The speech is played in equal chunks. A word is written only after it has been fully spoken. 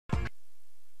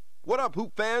What up,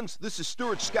 Hoop fans? This is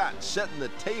Stuart Scott setting the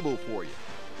table for you.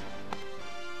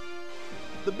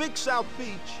 The Big South Beach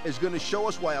is going to show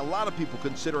us why a lot of people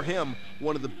consider him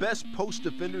one of the best post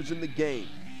defenders in the game.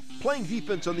 Playing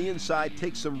defense on the inside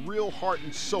takes some real heart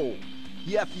and soul.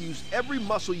 You have to use every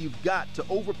muscle you've got to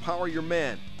overpower your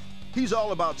man. He's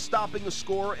all about stopping a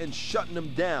scorer and shutting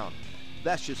him down.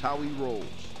 That's just how he rolls.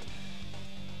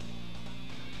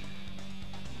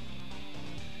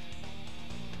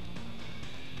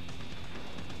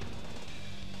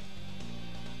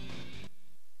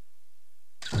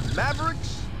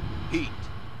 Mavericks, Heat.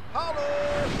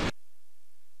 Holler!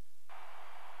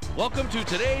 Welcome to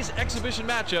today's exhibition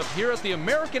matchup here at the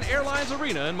American Airlines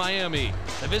Arena in Miami.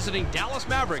 The visiting Dallas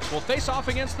Mavericks will face off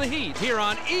against the Heat here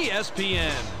on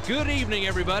ESPN. Good evening,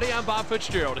 everybody. I'm Bob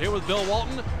Fitzgerald here with Bill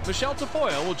Walton. Michelle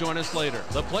Tafoya will join us later.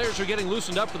 The players are getting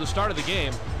loosened up for the start of the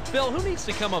game. Bill, who needs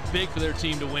to come up big for their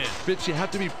team to win? Fitz, you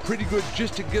have to be pretty good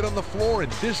just to get on the floor in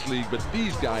this league, but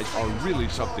these guys are really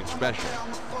something special.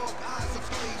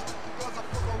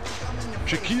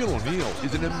 Shaquille O'Neal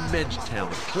is an immense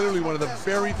talent, clearly one of the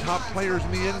very top players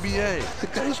in the NBA. The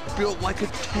guy's built like a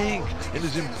tank, and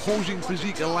his imposing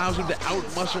physique allows him to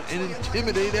outmuscle and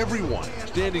intimidate everyone.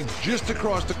 Standing just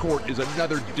across the court is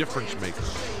another difference maker.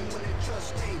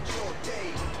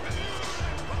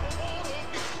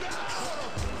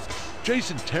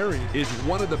 Jason Terry is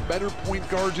one of the better point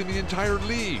guards in the entire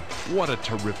league. What a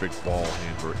terrific ball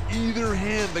handler. Either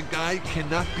hand, the guy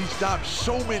cannot be stopped.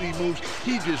 So many moves,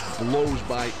 he just blows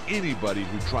by anybody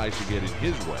who tries to get in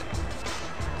his way.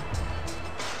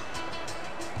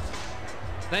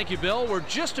 Thank you, Bill. We're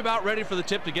just about ready for the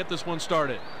tip to get this one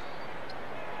started.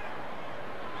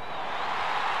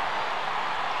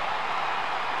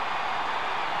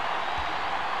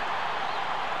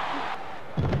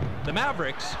 The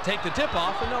Mavericks take the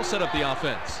tip-off, and they'll set up the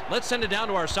offense. Let's send it down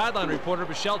to our sideline reporter,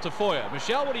 Michelle Tafoya.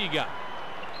 Michelle, what do you got?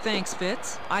 Thanks,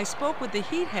 Fitz. I spoke with the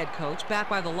Heat head coach back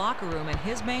by the locker room, and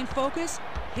his main focus,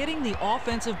 hitting the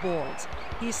offensive boards.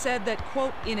 He said that,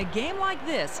 quote, in a game like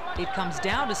this, it comes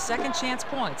down to second chance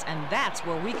points, and that's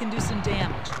where we can do some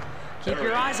damage. Keep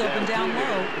your eyes open down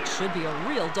low. It should be a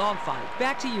real dogfight.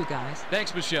 Back to you guys.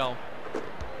 Thanks, Michelle.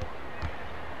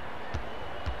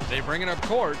 They bring it up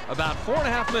court. About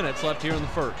 4.5 minutes left here in the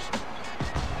first.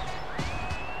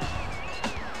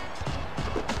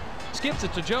 Skips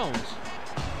it to Jones.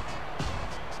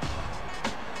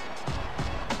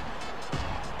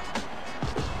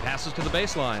 Passes to the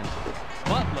baseline.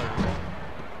 Butler.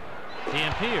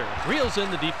 Dampier reels in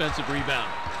the defensive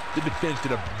rebound. The defense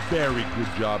did a very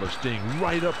good job of staying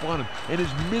right up on him, and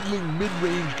his middling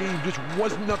mid-range game just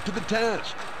wasn't up to the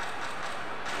task.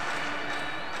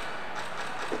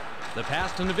 The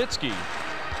pass to Nowitzki.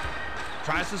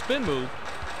 Tries the spin move.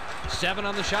 7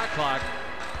 on the shot clock.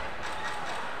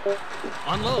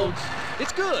 Unloads.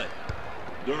 It's good.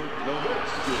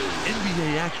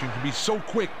 NBA action can be so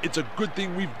quick, it's a good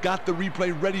thing we've got the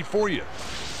replay ready for you.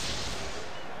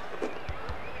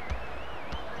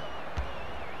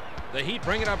 The Heat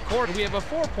bring it up court, and we have a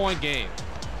 4-point game.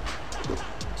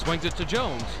 Swings it to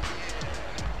Jones.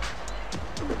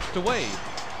 To Wade.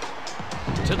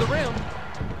 To the rim.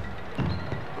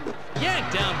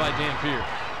 Yanked down by Dampier.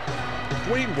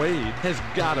 Dwayne Wade has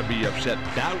got to be upset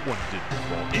that one didn't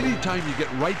fall. Anytime you get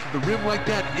right to the rim like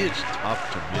that, it's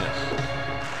tough to miss.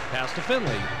 Pass to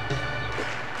Finley.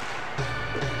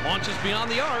 Launches beyond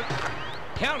the arc.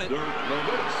 Count it.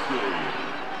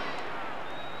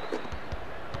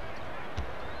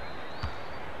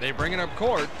 They bring it up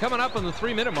court. Coming up on the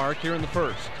 3-minute mark here in the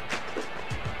first.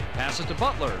 Passes to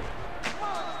Butler.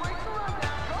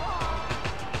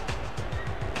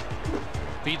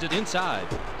 Feeds it inside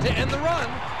to end the run.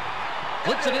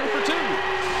 Flips it in for 2.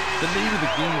 The name of the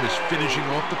game is finishing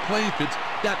off the play, Fitz.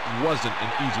 That wasn't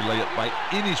an easy layup by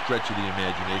any stretch of the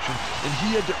imagination, and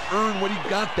he had to earn what he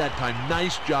got that time.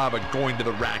 Nice job of going to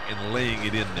the rack and laying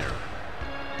it in there.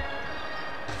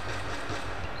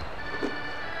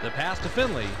 The pass to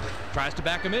Finley. Tries to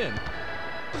back him in.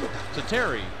 To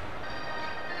Terry.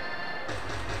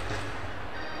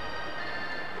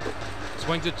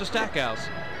 Swings it to Stackhouse.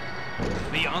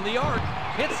 Beyond the arc,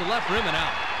 hits the left rim and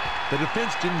out. The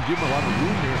defense didn't give him a lot of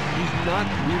room there. He's not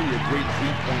really a great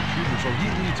three-point shooter, so he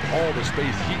needs all the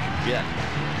space he can get.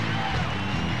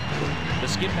 The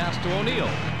skip pass to O'Neal.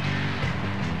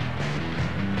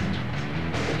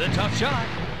 The tough shot.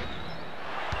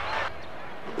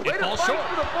 It falls short.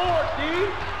 For the board,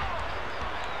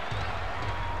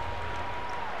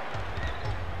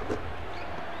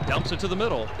 D. Dumps it to the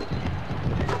middle.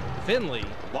 Finley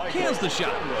cans the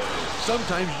shot.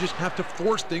 Sometimes you just have to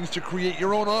force things to create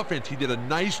your own offense. He did a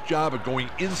nice job of going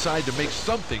inside to make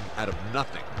something out of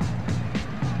nothing.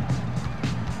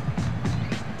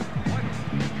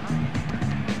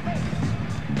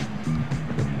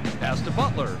 Pass to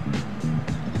Butler.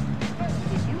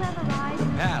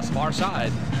 Pass far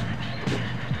side.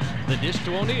 The dish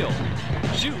to O'Neal.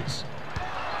 Shoots.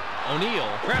 O'Neal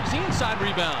grabs the inside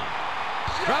rebound.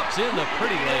 Drops in the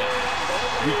pretty layup.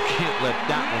 You can't let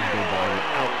that one go by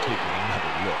without taking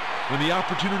another look. When the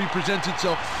opportunity presents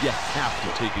itself, you have to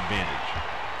take advantage.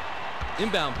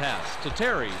 Inbound pass to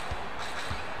Terry.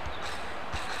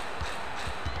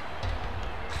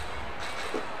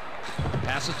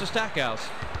 Passes to Stackhouse.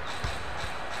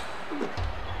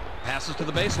 Passes to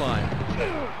the baseline.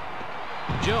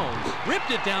 Jones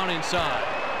ripped it down inside.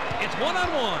 It's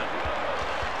one-on-one.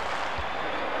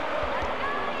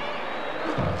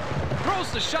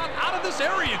 Throws the shot out of this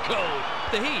area code.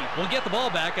 The Heat will get the ball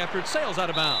back after it sails out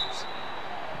of bounds.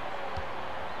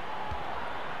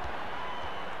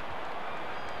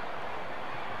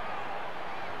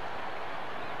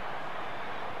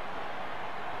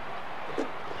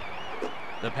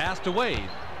 The pass to Wade.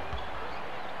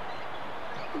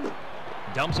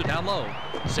 Dumps it down low.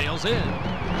 Sails in.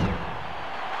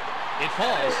 It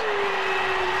falls.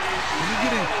 When you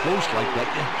get in close like that,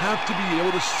 you have to be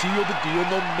able to seal the deal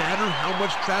no matter how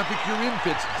much traffic you're in,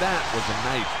 Fitz. That was a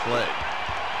nice play.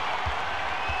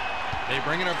 They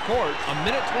bring it up court.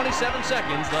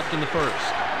 1:27 left in the first.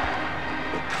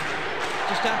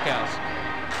 To Stackhouse.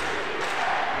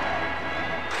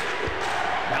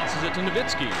 Bounces it to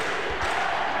Nowitzki.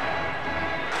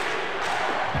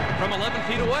 From 11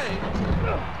 feet away.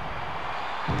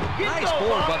 Nice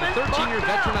board by the 13-year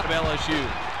veteran out of LSU.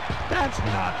 That's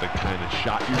not the kind of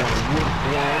shot you want to work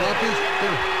for. There had to be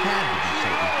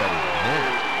something better than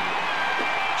that.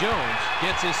 Jones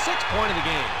gets his 6th point of the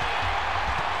game.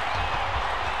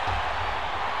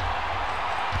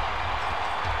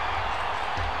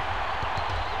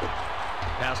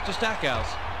 Pass to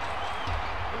Stackhouse.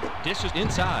 Dishes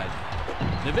inside.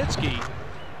 Nowitzki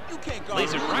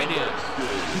lays it right in.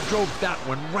 He drove that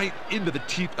one right into the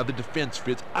teeth of the defense,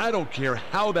 Fitz. I don't care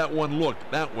how that one looked.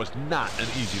 That was not an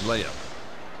easy layup.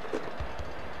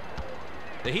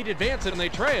 The Heat advance it and they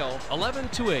trail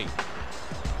 11-8.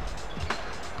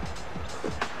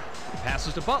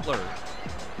 Passes to Butler.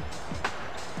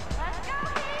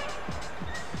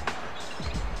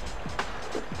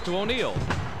 To O'Neal.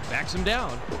 Backs him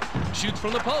down. Shoots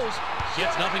from the post.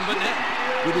 Gets nothing but net.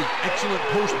 With his excellent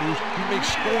post moves, he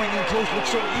makes scoring in close look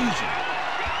so easy.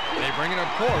 They bring it up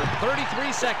court.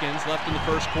 33 seconds left in the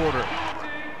first quarter.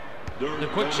 The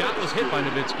quick shot was hit by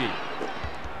Nowitzki.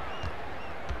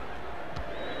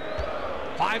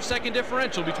 5-second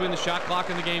differential between the shot clock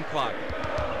and the game clock.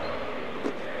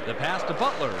 The pass to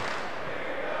Butler.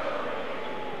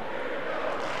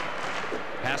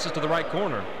 Passes to the right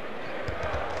corner.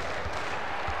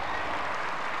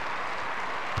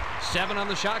 7 on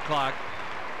the shot clock.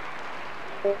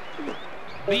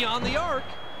 Beyond the arc.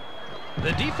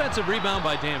 The defensive rebound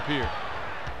by Dampier.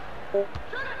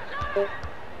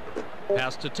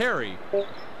 Pass to Terry.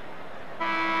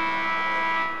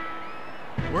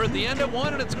 We're at the end at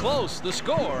 1 and it's close. The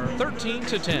score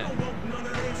 13-10.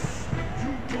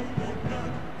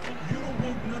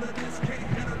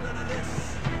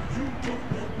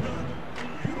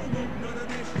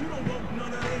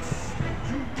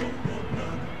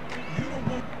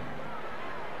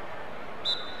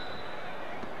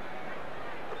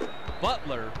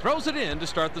 Butler throws it in to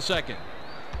start the second.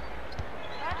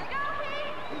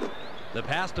 The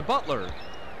pass to Butler.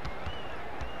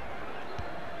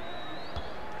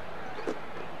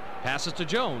 Passes to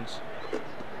Jones.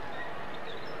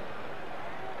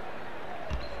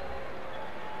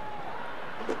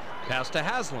 Pass to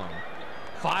Haslam.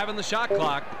 5 on the shot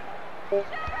clock.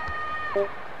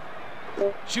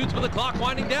 Shoots with the clock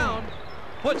winding down.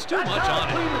 Puts too much on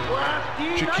it.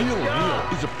 Shaquille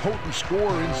O'Neal is a potent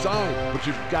scorer inside, but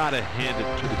you've got to hand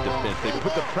it to the defense. They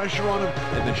put the pressure on him,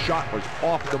 and the shot was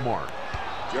off the mark.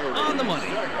 On the money.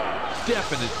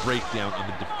 Definite breakdown in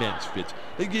the defense, Fitz.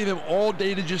 They gave him all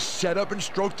day to just set up and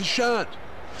stroke the shot.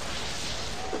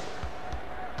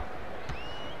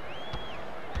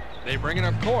 They bring it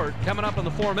up court, coming up on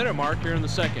the 4-minute mark here in the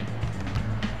second.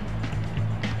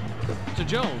 To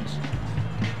Jones.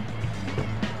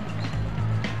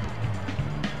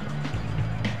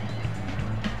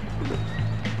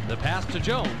 The pass to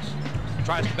Jones.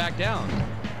 Tries to back down.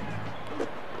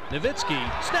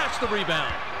 Nowitzki snatched the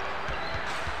rebound.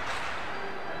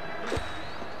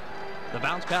 The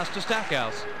bounce pass to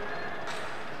Stackhouse.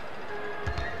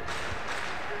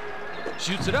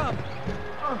 Shoots it up.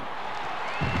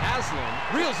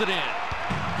 Haslam reels it in.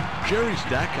 Jerry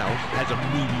Stackhouse has a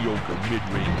mediocre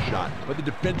mid-range shot, but the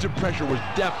defensive pressure was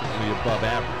definitely above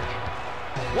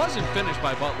average. Wasn't finished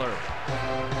by Butler.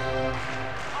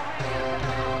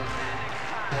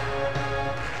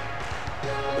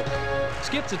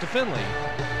 Skips it to Finley.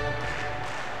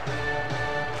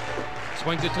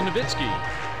 Swings it to Nowitzki.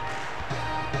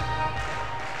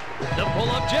 The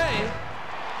pull-up J.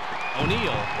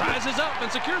 O'Neal rises up and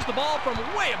secures the ball from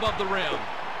way above the rim.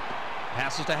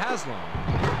 Passes to Haslam.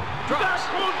 Drops.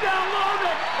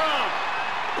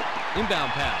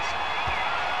 Inbound pass.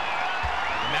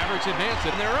 The Mavericks advance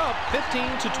it, and they're up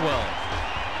 15-12.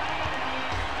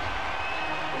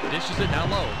 Dishes it down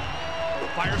low.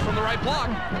 Fires from the right block.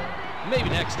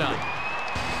 Maybe next time.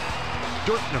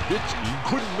 Dirk Nowitzki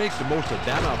couldn't make the most of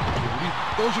that opportunity.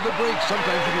 Those are the breaks.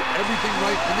 Sometimes you do everything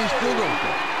right and they still don't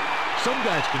go. Some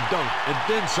guys can dunk, and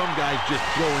then some guys just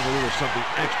throw in a little something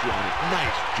extra on it.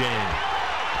 Nice jam.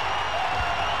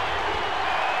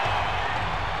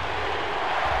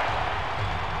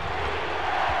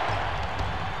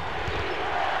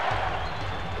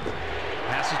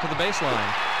 Passes to the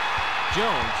baseline.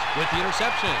 Jones with the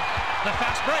interception. The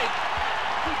fast break.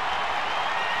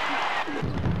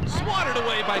 Swatted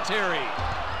away by Terry.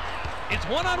 It's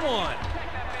one-on-one.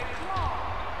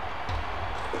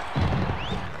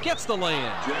 Gets the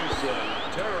lay-in.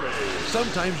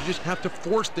 Sometimes you just have to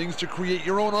force things to create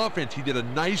your own offense. He did a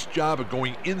nice job of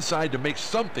going inside to make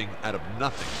something out of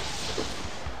nothing.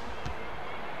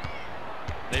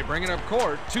 They bring it up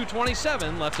court.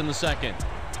 2:27 left in the second.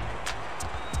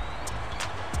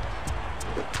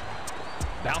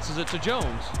 Bounces it to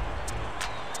Jones.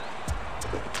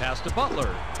 Pass to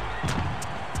Butler.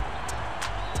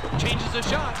 Changes the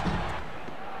shot.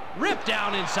 Ripped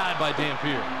down inside by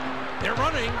Dampier. They're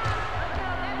running.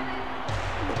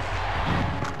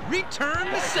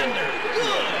 Return the sender.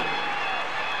 Good.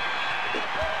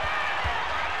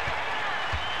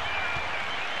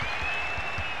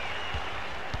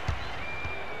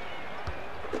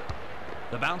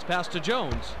 The bounce pass to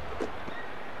Jones.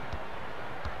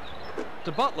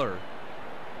 To Butler.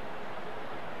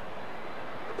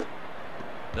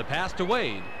 The pass to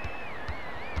Wade.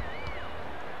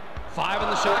 5 on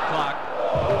the shot clock.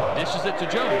 Dishes it to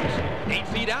Jones. 8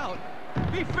 feet out.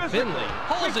 Finley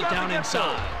hauls it down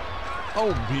inside.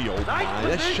 Oh me, oh my.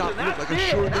 That shot looked like a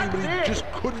sure thing, but he just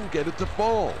couldn't get it to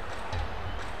fall.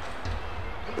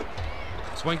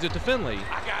 Swings it to Finley.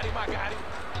 I got him.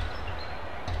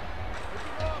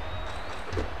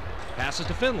 Passes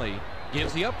to Finley.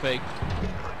 Gives the up fake.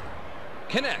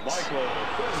 Connects. The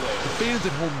fans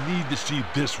at home need to see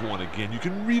this one again. You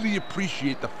can really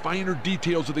appreciate the finer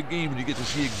details of the game when you get to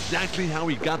see exactly how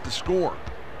he got the score.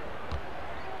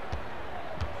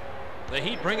 The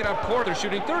Heat bring it up court. They're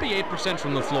shooting 38%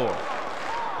 from the floor.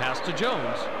 Pass to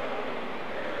Jones.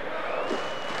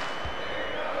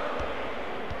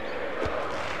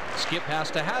 Skip pass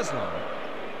to Haslam.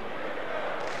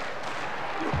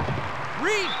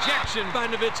 Rejection by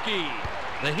Nowitzki.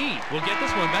 The Heat will get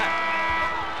this one back.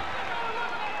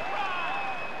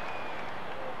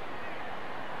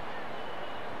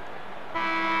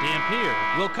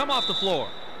 Dampier will come off the floor.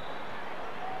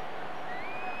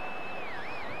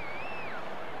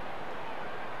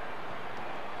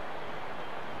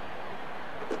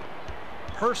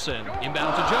 Person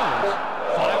inbound to Jones.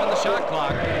 5 on the shot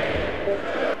clock.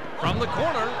 From the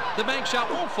corner, the bank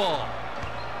shot won't fall.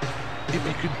 If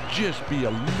he could just be a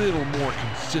little more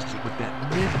consistent with that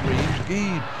mid-range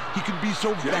game, he could be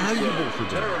so valuable for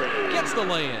them. Gets the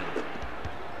lay-in.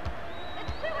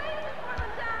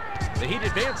 The Heat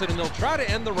advance it, and they'll try to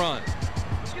end the run.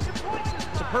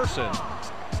 To Person.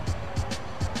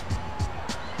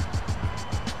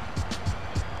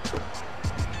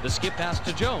 The skip pass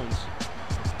to Jones.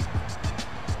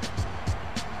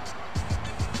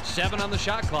 7 on the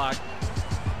shot clock.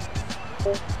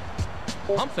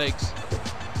 Pump fakes.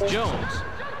 Jones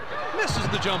misses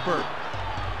the jumper.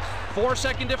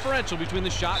 4-second differential between the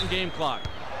shot and game clock.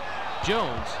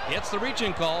 Jones gets the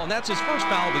reach-in call, and that's his first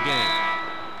foul of the game.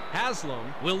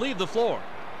 Haslam will leave the floor.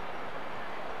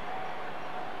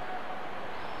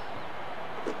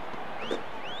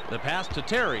 The pass to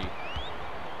Terry.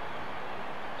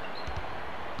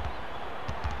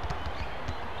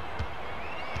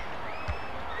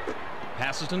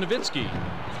 Passes to Nowitzki.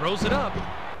 Throws it up.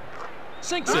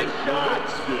 Sinks it.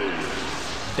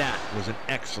 That was an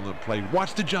excellent play.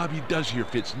 Watch the job he does here,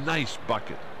 Fitz. Nice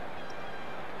bucket.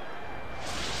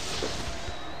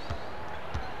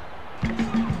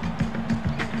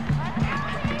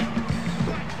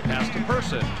 Pass to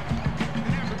Person.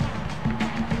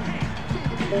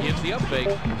 Gives the up fake.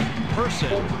 Person.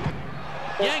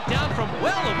 Yanked down from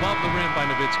well above the rim by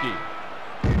Nowitzki.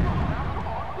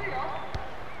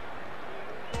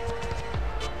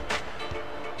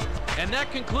 And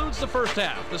that concludes the first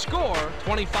half. The score,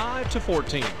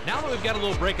 25-14. Now that we've got a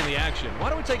little break in the action, why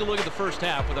don't we take a look at the first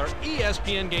half with our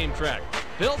ESPN game track.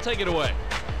 Bill, take it away.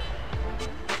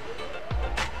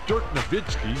 Dirk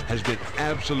Nowitzki has been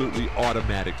absolutely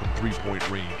automatic from three-point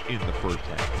range in the first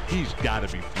half. He's got to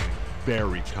be feeling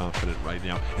very confident right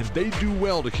now, and they do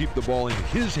well to keep the ball in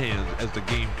his hands as the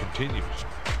game continues.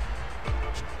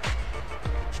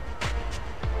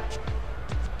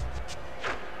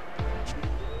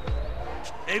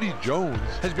 Eddie Jones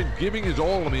has been giving his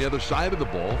all on the other side of the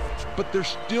ball, but they're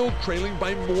still trailing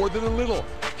by more than a little.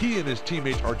 He and his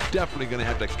teammates are definitely going to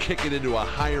have to kick it into a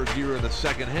higher gear in the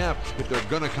second half if they're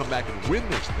going to come back and win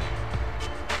this thing.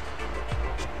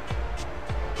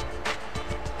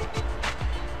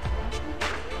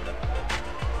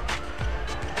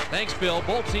 Thanks, Bill.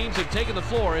 Both teams have taken the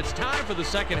floor. It's time for the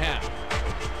second half.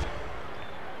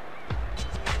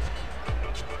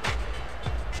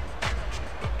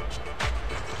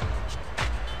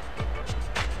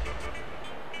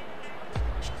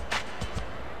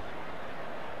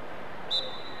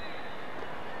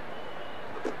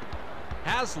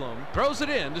 Haslam throws it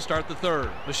in to start the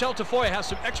third. Michelle Tafoya has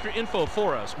some extra info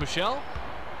for us. Michelle?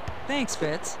 Thanks,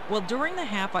 Fitz. Well, during the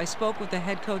half, I spoke with the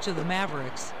head coach of the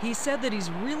Mavericks. He said that he's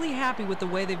really happy with the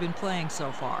way they've been playing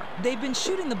so far. They've been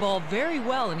shooting the ball very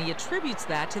well, and he attributes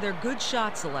that to their good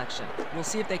shot selection. We'll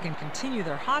see if they can continue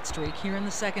their hot streak here in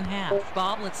the second half.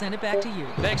 Bob, let's send it back to you.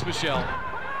 Thanks, Michelle.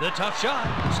 The tough shot.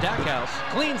 Stackhouse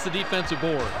cleans the defensive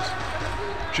boards.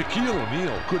 Shaquille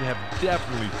O'Neal could have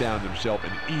definitely found himself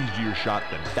an easier shot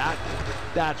than that one.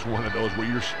 That's one of those where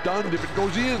you're stunned if it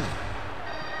goes in.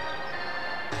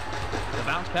 The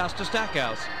bounce pass to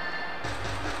Stackhouse.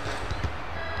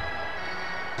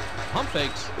 Pump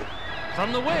fakes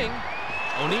from the wing.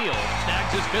 O'Neal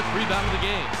snags his 5th rebound of the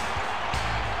game.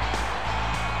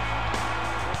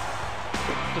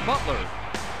 To Butler.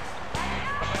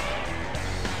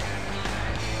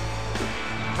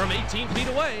 From 18 feet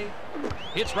away.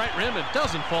 Hits right rim and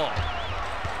doesn't fall.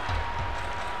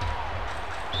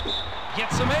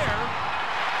 Gets some air.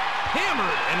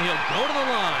 Hammered, and he'll go to the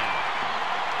line.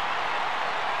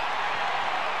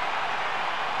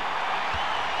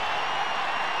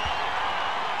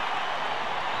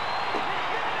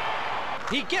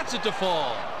 He gets it to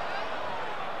fall.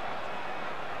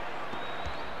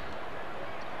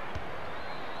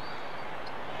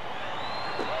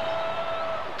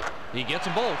 He gets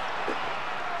them both.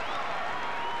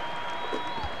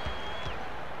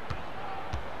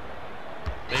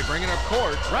 They bring it up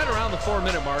court right around the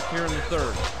 4-minute mark here in the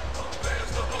third.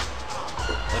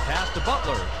 The pass to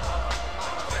Butler.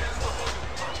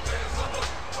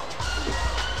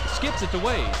 Skips it to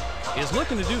Wade. Is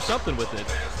looking to do something with it.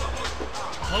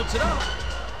 Floats it up.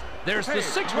 There's the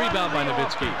 6th rebound by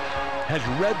Nowitzki. Has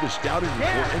read the scouting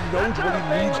report and knows what he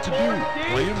needs to do.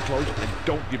 Play him close and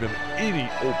don't give him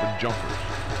any open jumpers.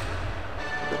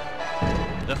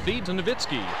 The feed to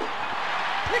Nowitzki.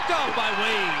 Picked off by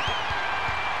Wade.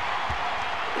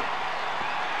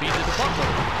 Feeds it to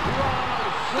Butler.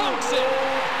 Dunks it.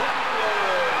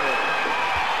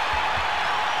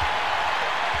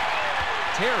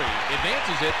 Terry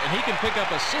advances it, and he can pick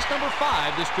up assist number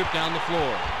 5 this trip down the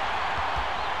floor.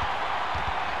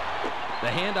 The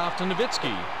handoff to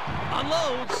Nowitzki.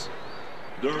 Unloads.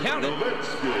 Count it.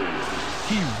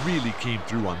 He really came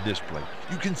through on this play.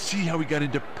 You can see how he got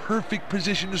into perfect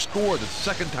position to score the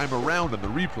second time around on the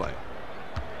replay.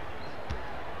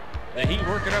 The Heat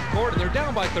working up court, and they're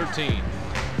down by 13.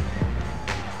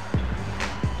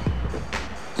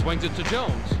 Swings it to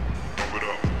Jones.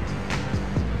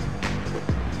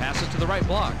 Passes to the right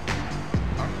block.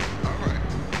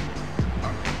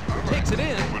 Takes it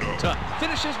in. Tough.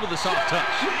 Finishes with a soft touch.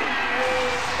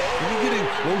 When you get in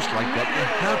close like that, you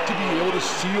have to be able to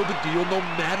seal the deal no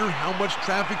matter how much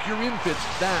traffic you're in, Fitz.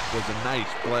 That was a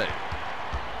nice play.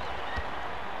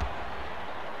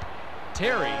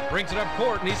 Terry brings it up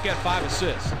court, and he's got 5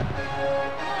 assists.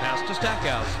 Pass to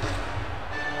Stackhouse.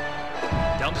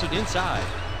 Dumps it inside.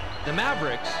 The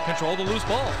Mavericks control the loose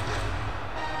ball.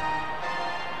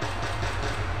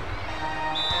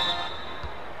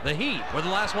 The Heat were the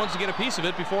last ones to get a piece of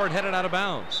it before it headed out of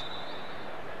bounds.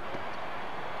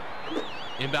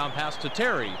 Inbound pass to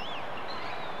Terry.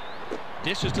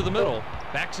 Dishes to the middle.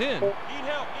 Backs in. Need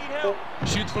help.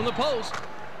 Shoots from the post.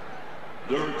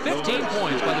 15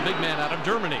 points by the big man out of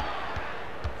Germany.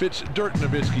 Fitz, Dirk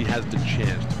Nowitzki has the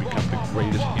chance to become the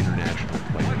greatest international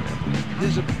player.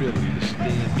 His ability to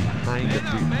stand behind the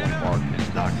three-point arc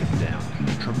and knock it down.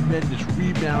 Tremendous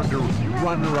rebounder,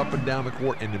 runner up and down the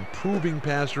court, and improving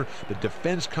passer. The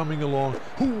defense coming along.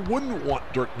 Who wouldn't want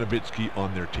Dirk Nowitzki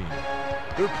on their team?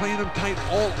 They're playing him tight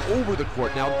all over the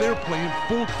court. Now they're playing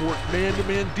full court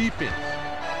man-to-man defense.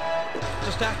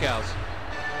 To Stackhouse.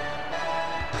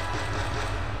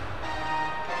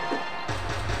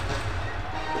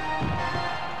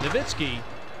 Nowitzki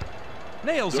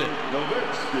nails it.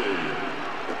 Nowitzki.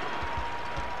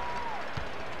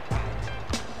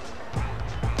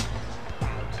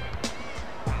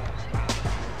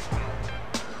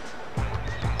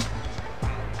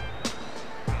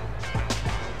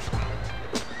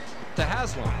 To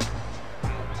Haslam.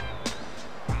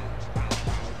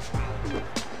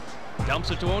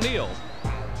 Dumps it to O'Neal.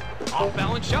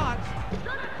 Off-balance shot.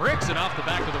 Bricks it off the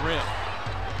back of the rim.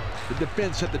 The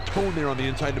defense set the tone there on the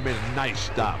inside and made a nice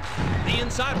stop. The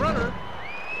inside runner.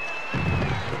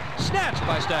 Snatched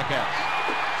by Stackhouse.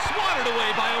 Swatted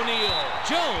away by O'Neal.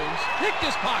 Jones picked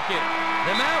his pocket.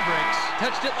 The Mavericks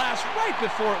touched it last right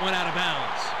before it went out of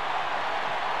bounds.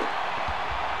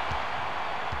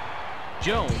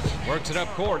 Jones works it up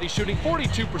court. He's shooting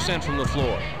 42% from the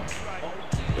floor.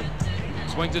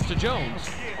 Swings it to Jones.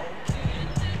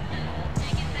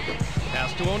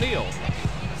 Pass to O'Neal.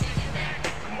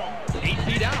 8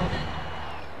 feet out.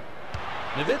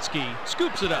 Nowitzki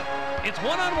scoops it up. It's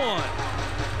one-on-one.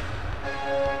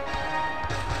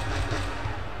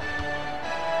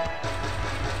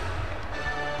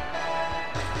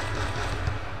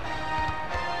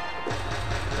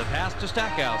 The pass to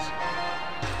Stackhouse.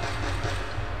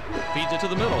 Feeds it to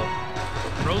the middle.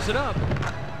 Throws it up.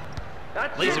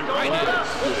 Lays it right in.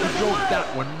 He drove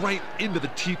that one right into the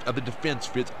teeth of the defense,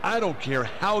 Fitz. I don't care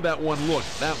how that one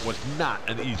looked. That was not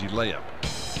an easy layup.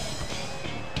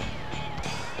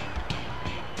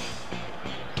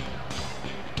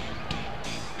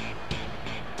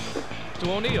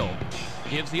 To O'Neal.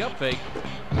 Gives the up fake.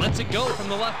 Lets it go from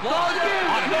the left block.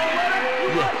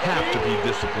 You have to be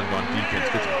disciplined on defense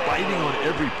because biting on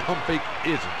every pump fake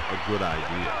isn't a good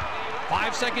idea.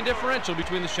 5-second differential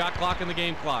between the shot clock and the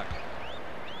game clock.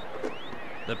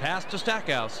 The pass to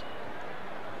Stackhouse.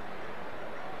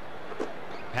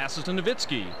 Passes to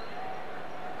Nowitzki.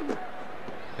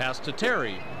 Pass to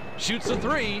Terry. Shoots the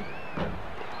three.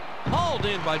 Hauled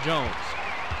in by Jones.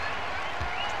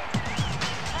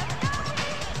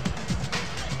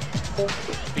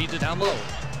 Feeds it down low.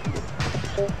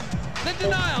 The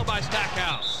denial by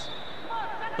Stackhouse.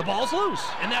 The ball's loose,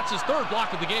 and that's his third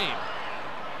block of the game.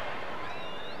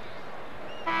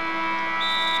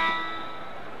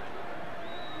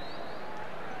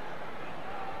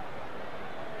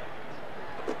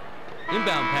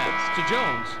 Inbound pass to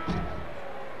Jones.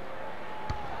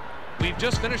 We've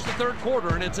just finished the third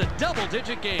quarter, and it's a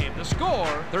double-digit game. The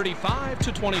score,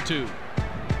 35-22.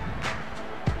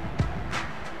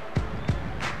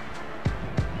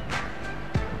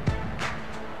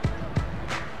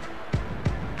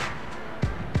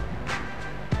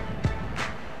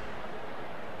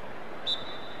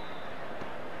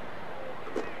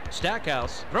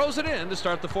 Stackhouse throws it in to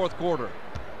start the fourth quarter.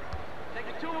 Take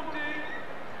it to him, D.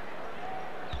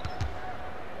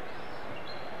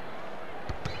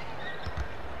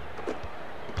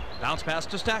 Bounce pass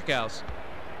to Stackhouse.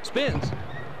 Spins.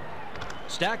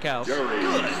 Stackhouse.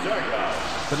 Good.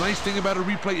 Stackhouse. The nice thing about a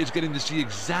replay is getting to see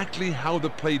exactly how the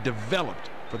play developed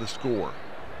for the score.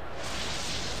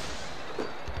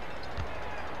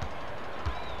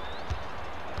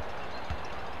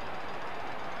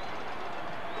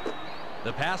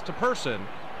 The pass to Person.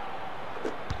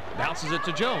 Bounces it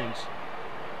to Jones.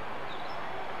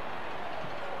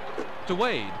 To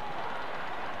Wade.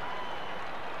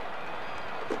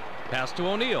 Pass to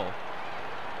O'Neal.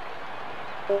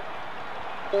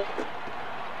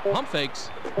 Pump fakes.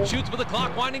 Shoots with the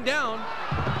clock winding down.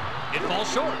 It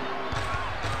falls short.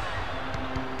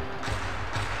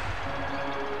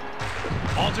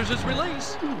 Alters his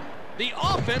release. The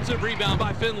offensive rebound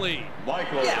by Finley.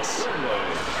 Yes.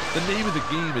 The name of the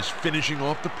game is finishing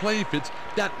off the play, Fitz.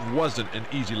 That wasn't an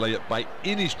easy layup by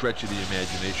any stretch of the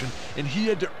imagination, and he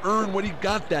had to earn what he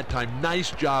got that time.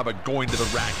 Nice job of going to the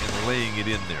rack and laying it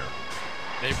in there.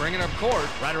 They bring it up court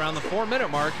right around the 4-minute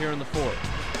mark here in the fourth.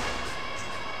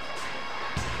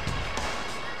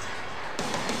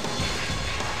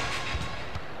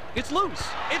 It's loose.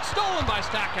 It's stolen by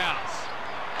Stackhouse.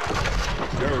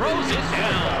 Throws it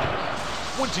down.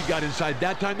 Once he got inside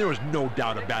that time, there was no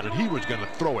doubt about it. He was going to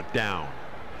throw it down.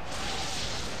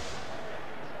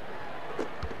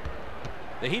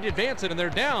 The Heat advance it, and they're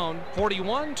down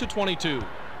 41-22.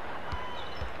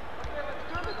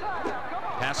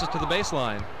 Passes to the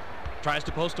baseline. Tries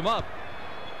to post him up.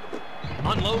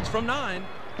 Unloads from 9.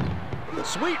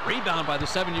 Sweet rebound by the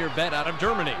 7-year vet out of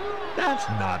Germany. That's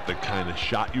not the kind of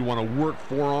shot you want to work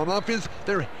for on offense.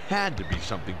 There had to be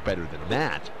something better than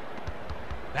that.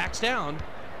 Backs down.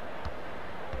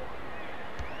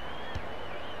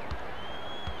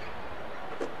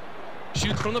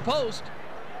 Shoots from the post.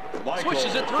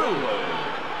 Swishes it through.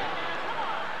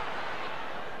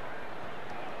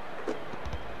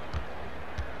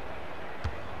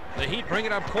 The Heat bring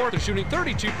it up court. They're shooting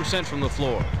 32% from the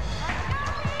floor.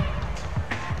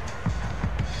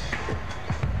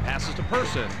 Passes to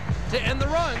Person to end the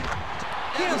run.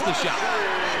 Cans the shot.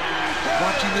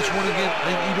 Watching this one again,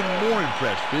 I'm even more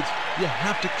impressed, Fitz. You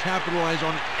have to capitalize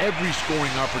on every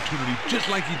scoring opportunity, just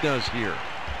like he does here.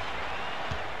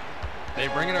 They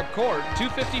bring it up court.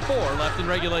 2:54 left in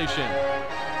regulation.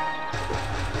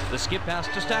 The skip pass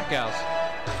to Stackhouse.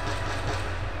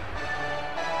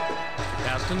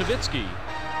 Pass to Nowitzki.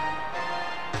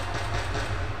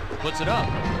 Puts it up.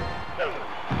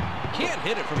 Can't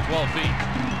hit it from 12 feet.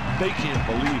 They can't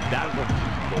believe that one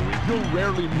keeps going. You'll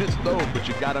rarely miss those, but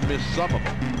you gotta miss some of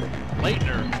them.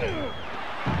 Leitner.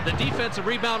 The defensive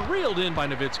rebound reeled in by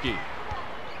Nowitzki.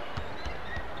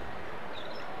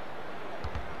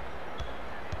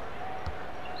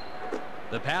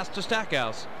 The pass to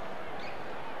Stackhouse.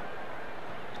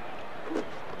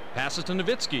 Passes to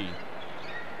Nowitzki.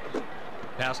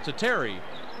 Pass to Terry.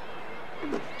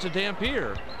 To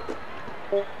Dampier.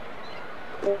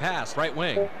 Pass, right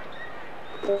wing.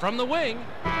 From the wing.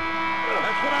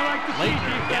 That's what I like to see.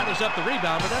 Leitner gathers up the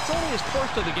rebound, but that's only his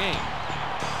first of the game.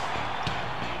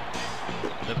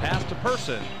 The pass to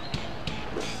Person.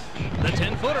 The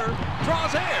 10-footer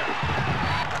draws air.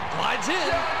 Glides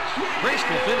in.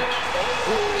 Graceful finish.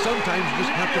 Sometimes you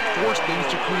just have to force things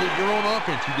to create your own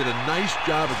offense. He did a nice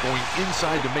job of going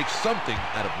inside to make something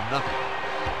out of nothing.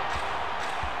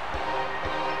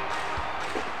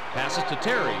 Passes to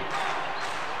Terry.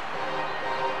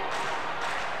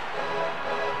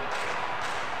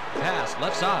 Pass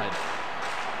left side.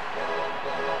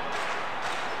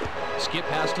 Skip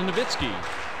pass to Nowitzki.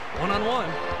 One-on-one.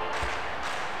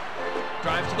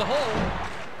 Drive to the hole.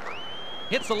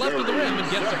 Hits the left of the rim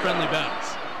and gets a friendly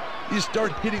bounce. You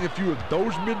start hitting a few of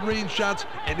those mid-range shots,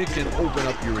 and it can open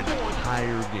up your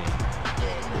entire game.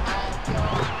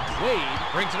 Wade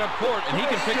brings it up court, and he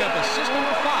can pick up assist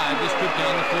number 5 this trip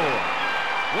down the floor.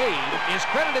 Wade is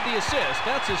credited the assist.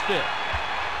 That's his 5th.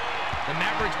 The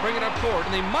Mavericks bring it up court,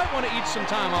 and they might want to eat some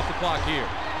time off the clock here.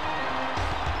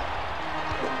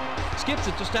 Skips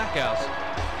it to Stackhouse.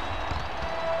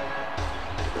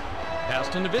 Pass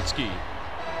to Nowitzki.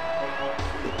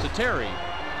 To Terry.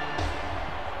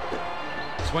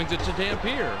 Swings it to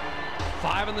Dampier.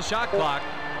 5 on the shot clock.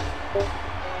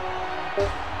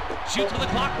 Shoots with the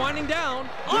clock winding down.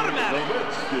 Automatic.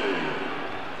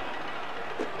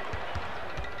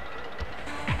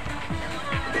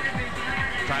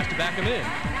 Tries to back him in.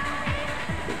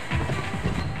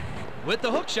 With the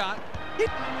hook shot.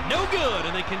 No good,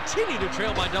 and they continue to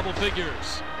trail by double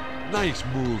figures. Nice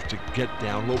move to get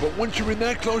down low, but once you're in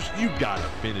that close, you gotta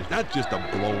finish. That's just a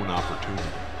blown opportunity.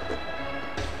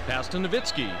 Pass to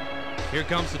Nowitzki. Here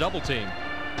comes the double team.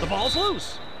 The ball's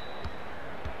loose.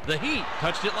 The Heat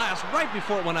touched it last right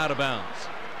before it went out of bounds.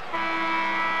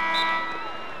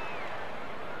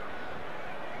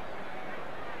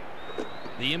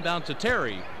 The inbound to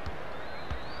Terry.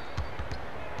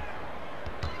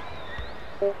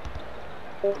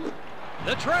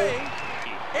 The tray.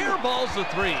 Airballs the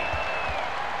 3.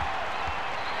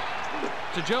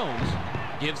 To Jones.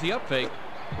 Gives the up fake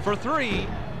for 3.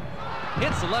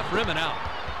 Hits the left rim and out.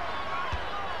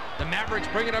 The Mavericks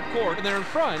bring it up court, and they're in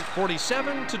front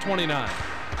 47-29.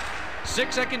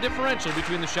 6-second differential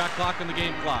between the shot clock and the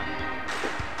game clock.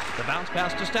 The bounce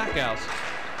pass to Stackhouse.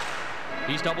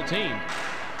 He's double teamed.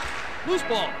 Loose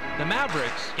ball. The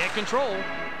Mavericks get control.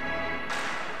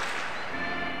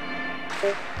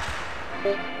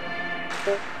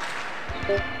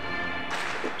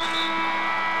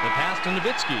 The pass to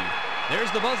Nowitzki.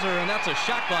 There's the buzzer, and that's a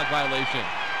shot clock violation.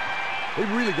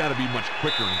 They've really got to be much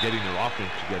quicker in getting their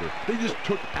offense together. They just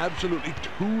took absolutely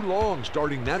too long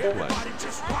starting that play.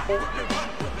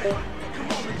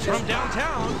 From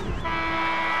downtown.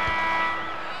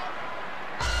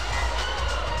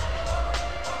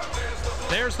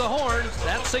 There's the horn.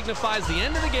 That signifies the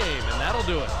end of the game, and that'll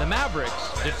do it. The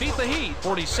Mavericks defeat the Heat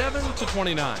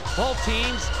 47-29. Both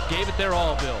teams gave it their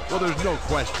all, Bill. Well, there's no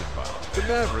question, Bob. The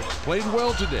Mavericks played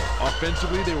well today.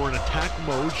 Offensively, they were in attack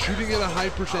mode, shooting at a high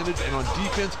percentage, and on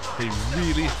defense, they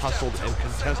really hustled and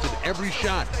contested every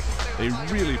shot. They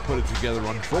really put it together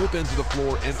on both ends of the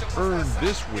floor and earned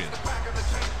this win.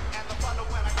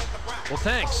 Well,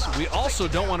 thanks. We also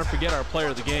don't want to forget our player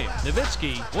of the game.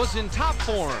 Nowitzki was in top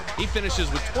form. He finishes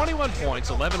with 21 points,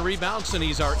 11 rebounds, and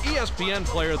he's our ESPN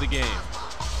player of the game.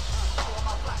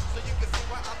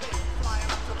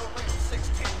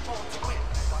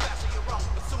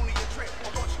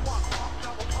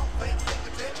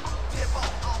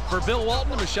 For Bill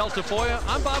Walton and Michelle Tafoya,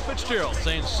 I'm Bob Fitzgerald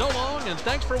saying so long and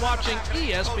thanks for watching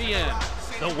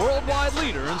ESPN, the worldwide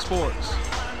leader in sports.